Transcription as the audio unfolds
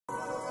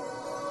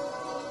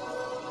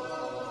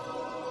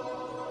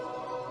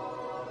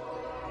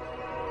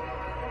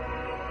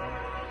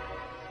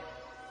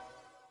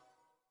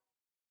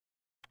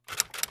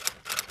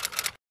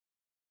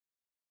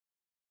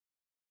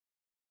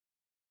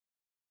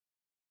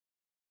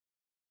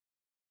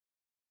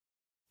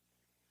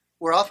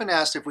We're often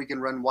asked if we can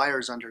run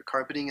wires under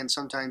carpeting and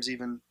sometimes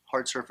even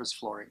hard surface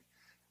flooring.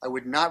 I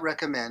would not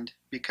recommend,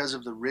 because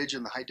of the ridge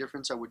and the height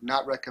difference, I would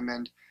not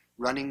recommend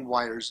running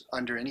wires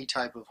under any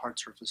type of hard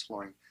surface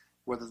flooring,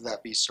 whether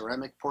that be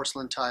ceramic,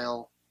 porcelain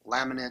tile,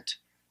 laminate,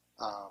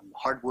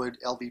 hardwood,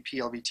 LVP,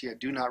 LVT. I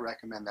do not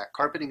recommend that.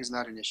 Carpeting is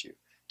not an issue.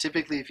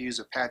 Typically, if you use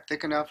a pad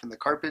thick enough and the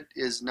carpet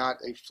is not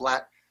a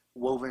flat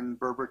woven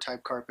Berber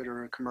type carpet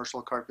or a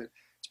commercial carpet,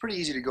 it's pretty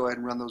easy to go ahead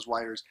and run those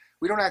wires.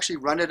 We don't actually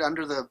run it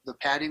under the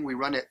padding, we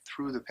run it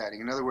through the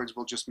padding. In other words,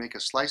 we'll just make a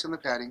slice in the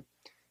padding.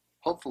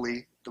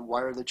 Hopefully the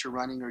wire that you're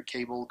running, or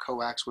cable,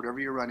 coax, whatever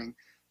you're running,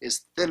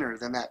 is thinner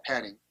than that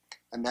padding.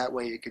 And that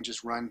way it can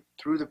just run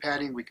through the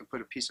padding. We can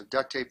put a piece of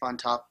duct tape on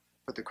top,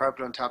 put the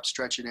carpet on top,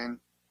 stretch it in,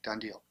 done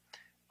deal.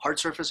 Hard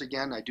surface,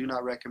 again, I do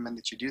not recommend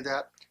that you do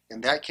that.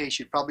 In that case,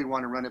 you'd probably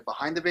want to run it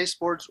behind the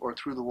baseboards or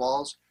through the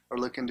walls, or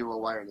look into a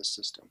wireless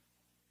system.